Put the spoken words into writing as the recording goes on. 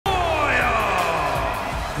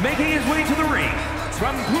making his way to the ring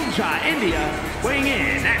from Punjab, India, weighing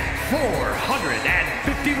in at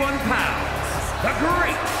 451 pounds, the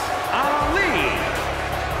Great Ali.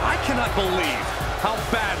 I cannot believe how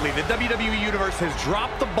badly the WWE Universe has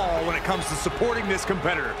dropped the ball when it comes to supporting this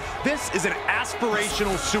competitor. This is an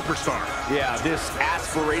aspirational superstar. Yeah, this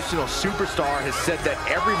aspirational superstar has said that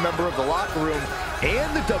every member of the locker room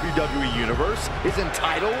and the WWE Universe is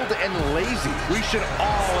entitled and lazy. We should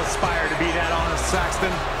all aspire to be that honest,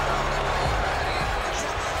 Saxton.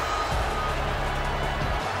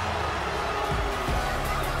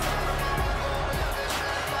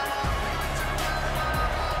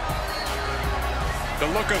 The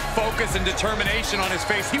look of focus and determination on his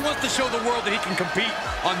face. He wants to show the world that he can compete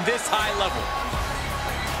on this high level.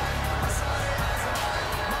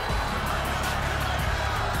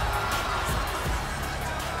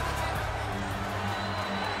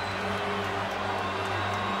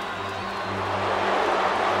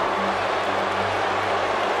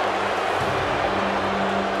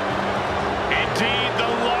 Indeed, the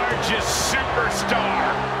largest superstar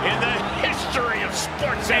in the history of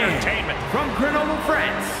sports entertainment. From Grenoble,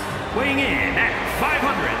 France, weighing in at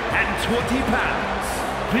 520 pounds,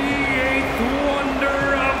 the 8th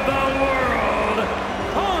wonder of the world,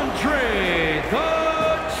 Andre the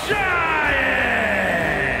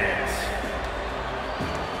Giant!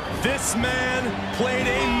 This man played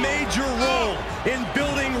a major role in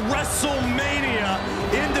building WrestleMania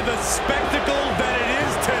into the spectacle that it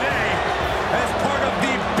is today as part of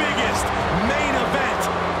the biggest main event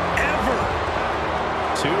ever.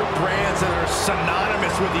 Two brands that are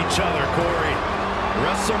synonymous with each other, Corey.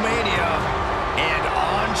 WrestleMania and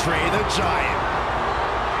Andre the Giant.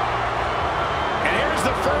 And here's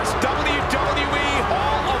the first WWE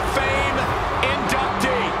Hall of Fame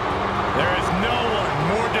inductee. There is no one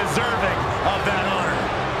more deserving of that honor.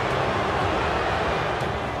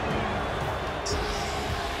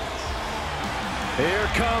 Here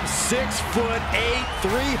comes 6'8",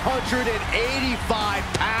 385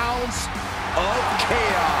 pounds of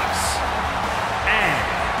chaos. And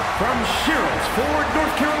from Sherrills Ford,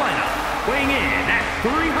 North Carolina, weighing in at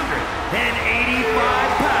 385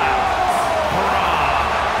 pounds, Braun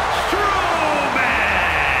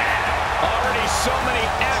Strowman! Already so many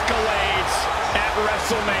accolades at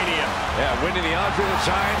WrestleMania. Yeah, winning the Andre the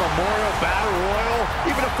Giant Memorial Battle Royal,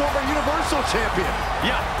 even a former Universal Champion.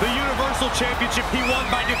 Yeah, the Universal Championship he won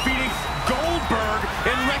by defeating Goldberg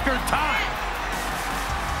in record time.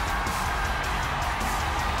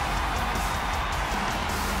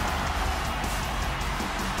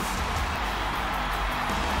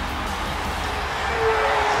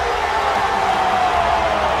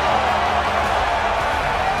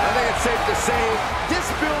 I think it's safe to say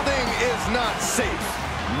this building is not safe.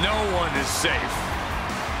 No one is safe.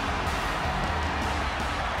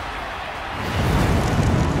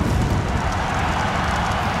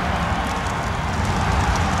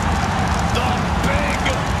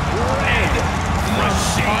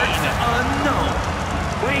 Parts unknown,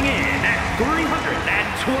 weighing in at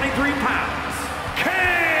 323 pounds, Kane!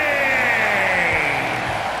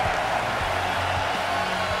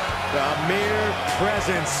 The mere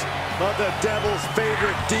presence of the devil's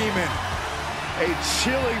favorite demon. A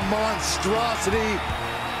chilling monstrosity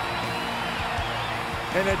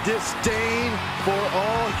and a disdain for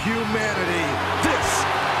all humanity. This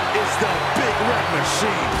is the Big Red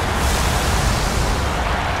Machine.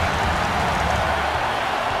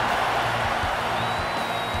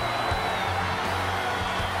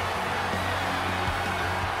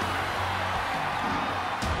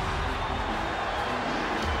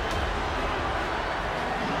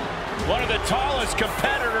 One of the tallest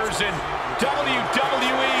competitors in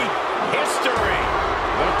WWE history.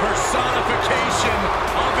 The personification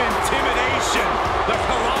of intimidation. The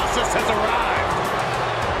Colossus has arrived.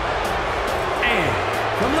 And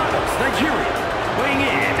from Lagos, Nigeria, weighing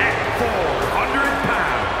in at 400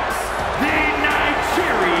 pounds, the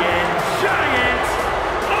Nigerian Giant,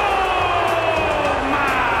 Umaga!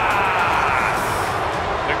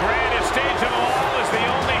 The grandest stage of them all is the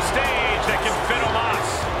only stage that can fit Umaga.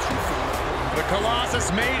 The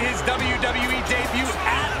Colossus made his WWE debut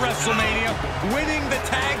at WrestleMania, winning the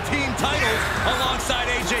tag team titles alongside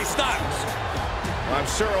AJ Styles. I'm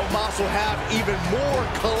sure Omos will have even more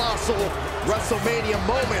colossal WrestleMania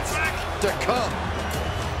moments to come.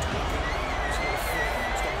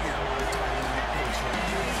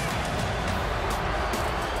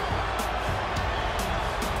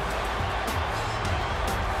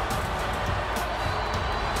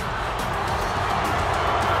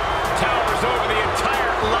 Towers over the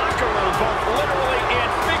entire locker room, both literally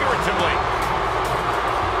and figuratively.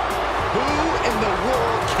 Who in the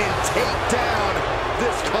world can take down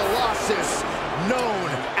this colossus known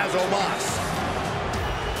as Omos.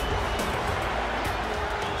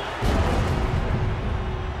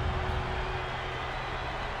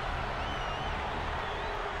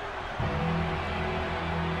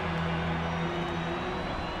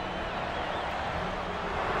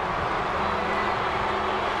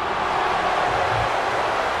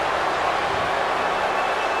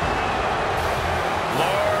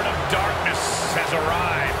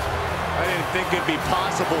 Arrived. I didn't think it'd be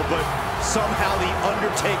possible, but somehow the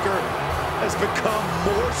Undertaker has become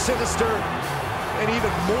more sinister and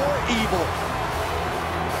even more evil.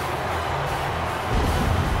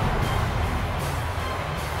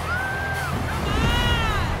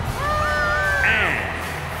 And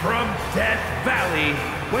from Death Valley,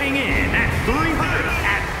 weighing in at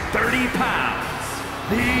 330 pounds,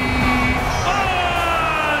 the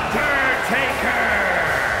Undertaker.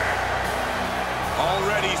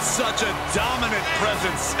 Already such a dominant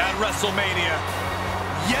presence at WrestleMania,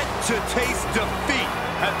 yet to taste defeat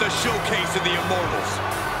at the Showcase of the Immortals.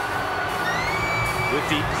 With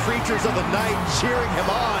the creatures of the night cheering him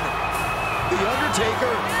on, the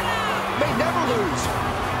Undertaker may never lose.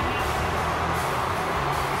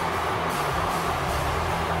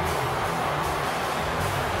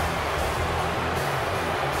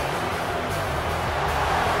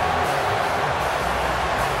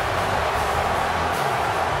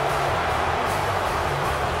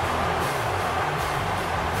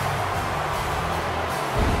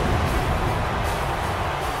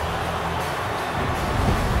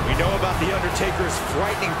 The Undertaker's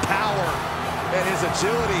frightening power and his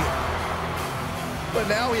agility. But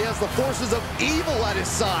now he has the forces of evil at his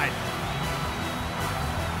side.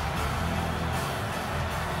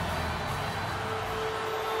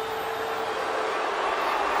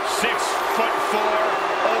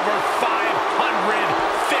 Over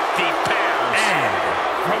 550 pounds. And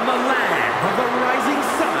from the land of the rising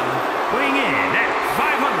sun, weighing in at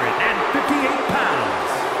 558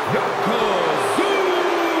 pounds, Yokozuna.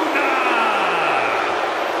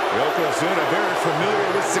 Yokozuna, very familiar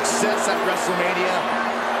with success at WrestleMania.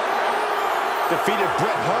 Defeated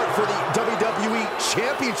Bret Hart for the WWE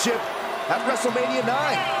Championship at WrestleMania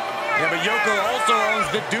 9. Yeah, but Yoko also owns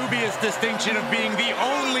the dubious distinction of being the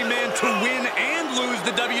only man to win and lose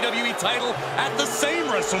the WWE title at the same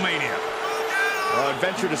WrestleMania. I'd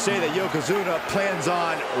venture to say that Yokozuna plans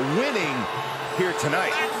on winning here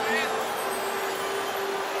tonight.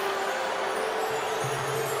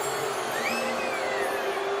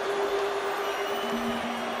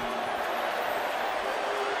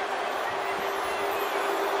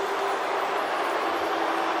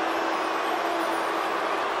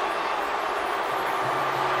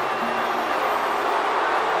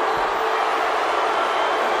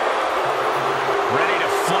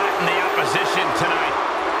 Tonight.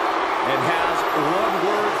 And has one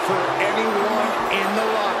word for anyone in the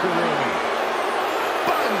locker room.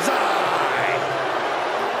 Banzai!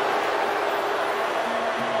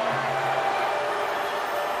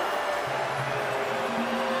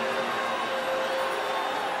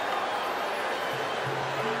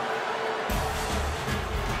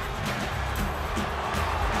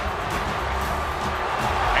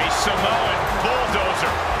 A Samoan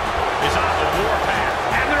bulldozer is on the warpath.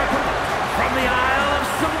 And their opponent from the Isle of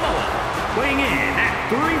Samoa, weighing in at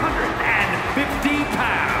 350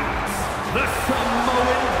 pounds, the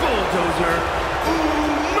Samoan bulldozer,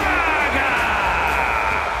 Umaga!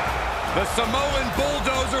 The Samoan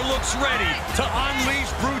bulldozer looks ready to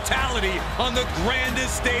unleash brutality on the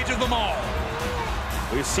grandest stage of them all.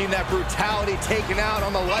 We've seen that brutality taken out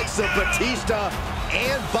on the likes of Batista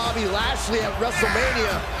and Bobby Lashley at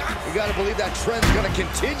WrestleMania. You gotta believe that trend's gonna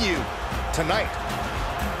continue tonight.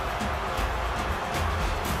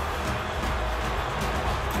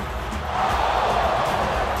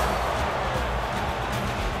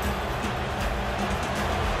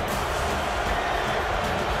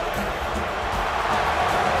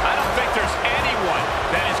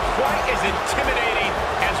 Intimidating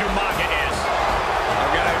as Umaga is. I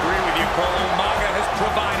gotta agree with you, Cole. Umaga has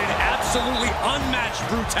provided absolutely unmatched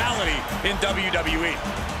brutality in WWE.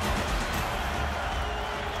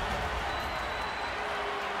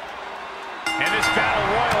 And this battle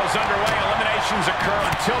royal is underway. Eliminations occur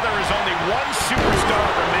until there is only one superstar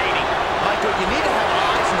remaining. Michael, you need to have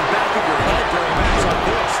eyes in the back of your head during a match like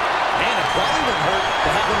this. And it probably wouldn't hurt to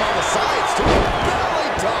have them on the sides too. Belly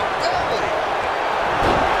to belly.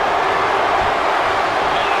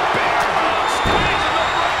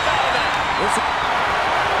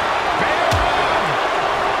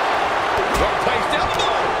 Well placed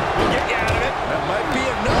elbow will get you out of it. That might be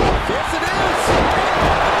enough. Yes, it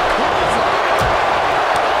is.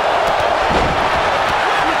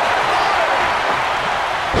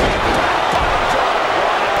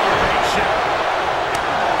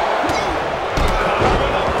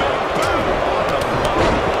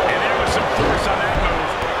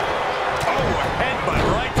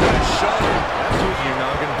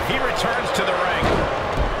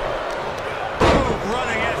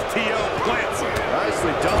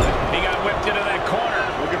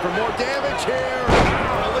 for more damage here.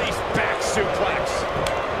 Release back suplex.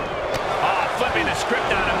 Oh, flipping the script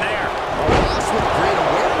on him there. Ross with great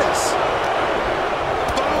awareness.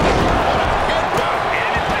 An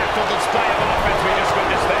impactful display of offense we just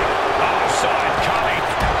witnessed there. Oh, saw it coming.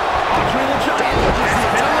 Andre the Giant has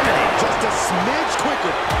been eliminated. Just a smidge quicker.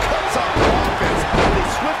 Cuts off the offense with a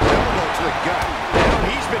swift elbow to the gut. Now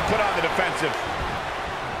he's been put on the defensive.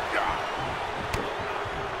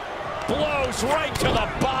 Blows right to the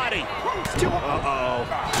body. Uh-oh.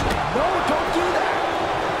 No, don't do that.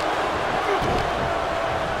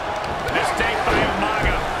 Mistake by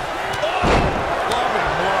Umaga. Oh,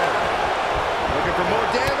 loving blow. Looking for more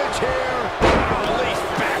damage here. Release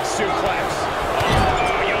back suplex.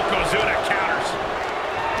 Oh, Yokozuna counters.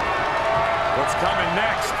 What's coming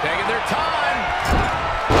next? Taking their time.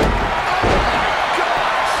 Oh, my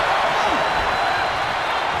gosh.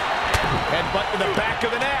 Headbutt to the back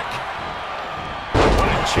of the neck. What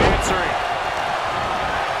a chancery.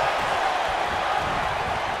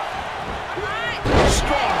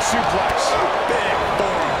 Strong suplex. Big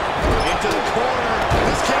forearm. Into the corner.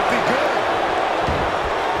 This can't be good.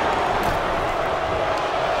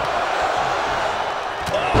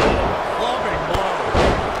 Loving blow.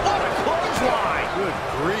 What a clothesline. Good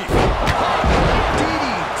grief.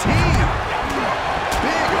 DDT.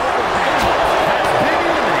 Big overhand. Has been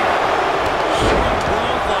eliminated.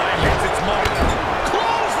 Clothesline hits its mark.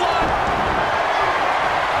 Clothesline.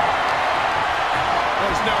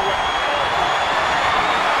 There's no way.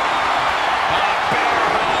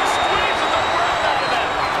 Squeezing the breath out of them.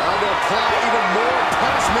 Trying to apply even more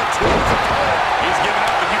punishment to his opponent. He's giving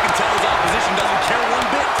up, but you can tell his opposition doesn't care one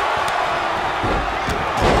bit.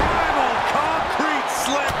 Primal concrete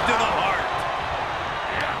slip to the heart.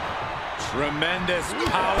 Tremendous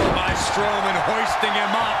power by Strowman, hoisting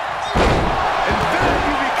him up. And then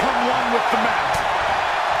you become one with the mat.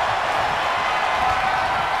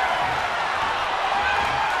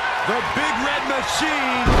 The Big Red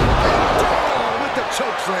Machine. Oh, with the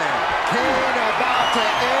chokeslam. Kane about to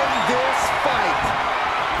end this fight.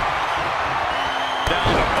 Down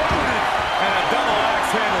the opponent, and a double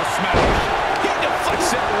axe handle smash. He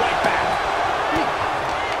deflects it right back.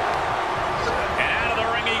 And out of the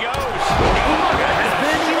ring he goes. Umaga has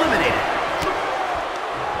been eliminated.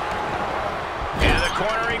 Into the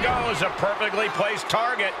corner he goes. A perfectly placed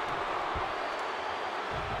target.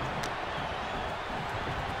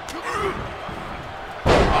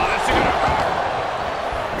 Oh, this is gonna hurt.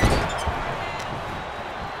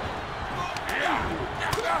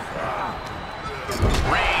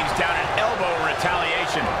 Reigns down an elbow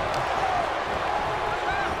retaliation.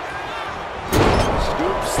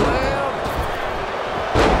 Scoop slam.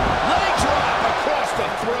 Leg drop across the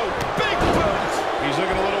throat. Big boots. He's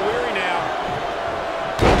looking a little weary now.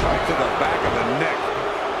 Right to the back of the neck.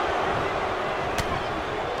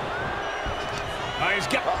 Oh, he's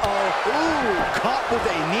got... Ooh, caught with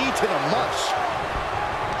a knee to the mush.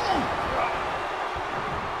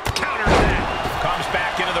 Counter that. Comes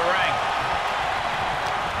back into the ring.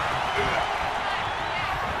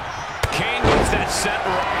 Kane gets that set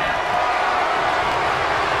right.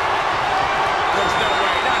 There's no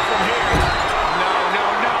way, not from here. No, no,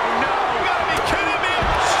 no, no. You gotta be kidding me.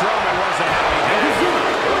 Strowman wasn't happy. Yokozuna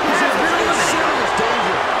has been eliminated. Serious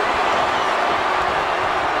danger.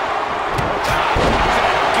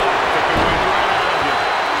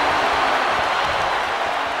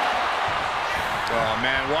 Oh,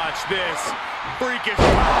 man, watch this. Freakish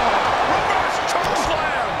power. Reverse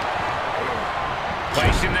chokeslam.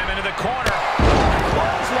 Placing them into the corner.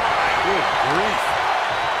 Clothesline. Good grief.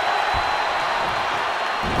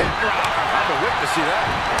 Hip drop. Hard to wait to see that.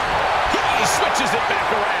 He switches it back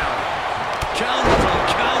around. Counters on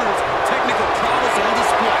counters. Technical prowess on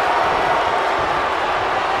display.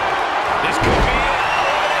 This could be it.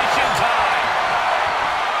 Elimination time.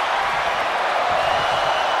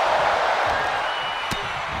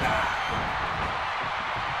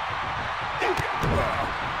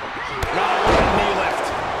 Not one knee lift.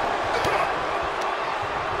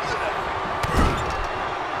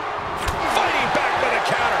 Fighting back with a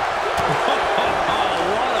counter.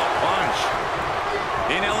 What a punch.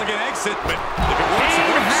 Inelegant exit, but if it works, it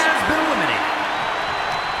Kane works. has been eliminated.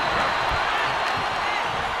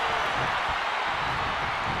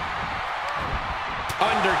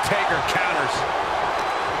 Undertaker counters.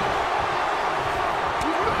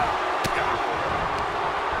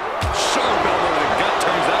 Sharp elbow to the gut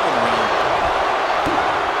turns that one around.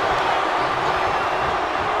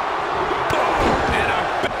 And a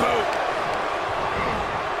boot.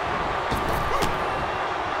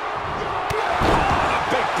 A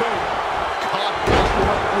big boot. Caught that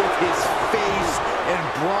one with his face, and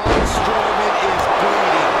Braun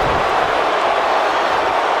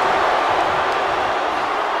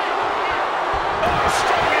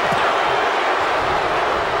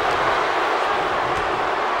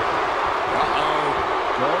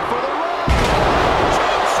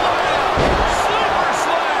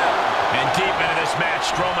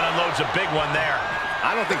a big one there.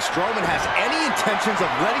 I don't think Strowman has any intentions of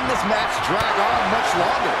letting this match drag on much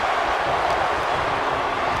longer.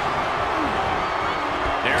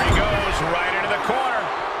 There he goes, right into the corner.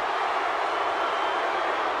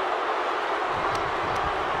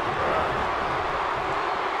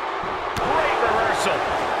 Great reversal.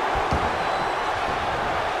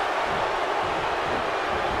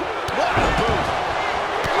 What a boot.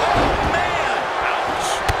 Oh, man. Ouch.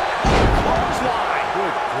 Clothesline.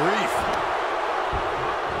 Good grief.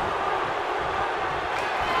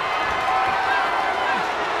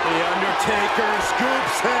 The Undertaker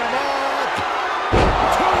scoops him up.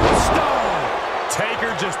 Tombstone.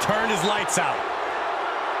 Taker just turned his lights out.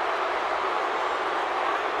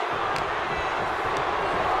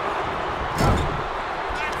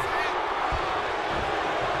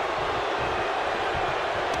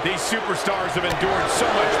 These superstars have endured so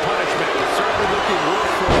much punishment. Certainly looking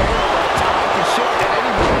worse for him. Time can shift at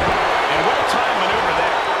any moment. And well-timed maneuver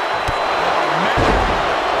there. Oh, man.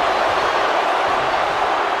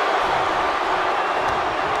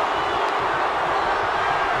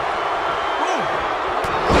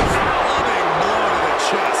 Loving blow to the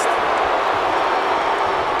chest.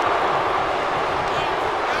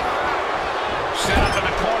 Set up in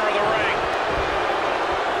the corner of the ring.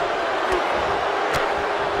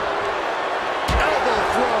 Elbow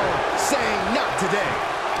throw, saying not today.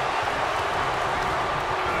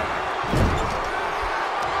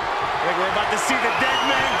 I think we're about to see the dead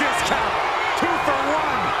man discount. 2 for 1.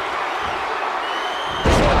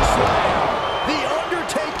 Choke slam. The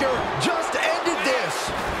Undertaker just ended this.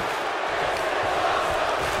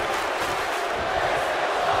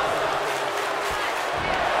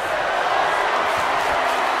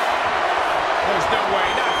 There's no way,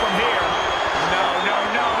 not from here. No, no,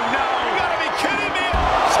 no, no. You gotta be kidding me.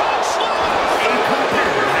 Choke slam. A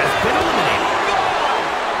competitor has been eliminated.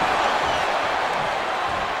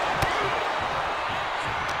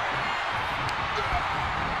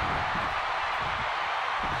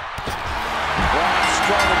 Braun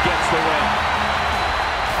Strowman gets the win.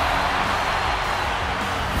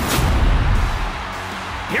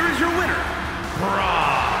 Here is your winner,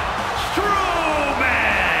 Braun Strowman.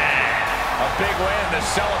 A big win. The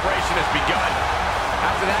celebration has begun.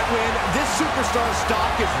 After that win, this superstar's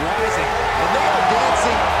stock is rising.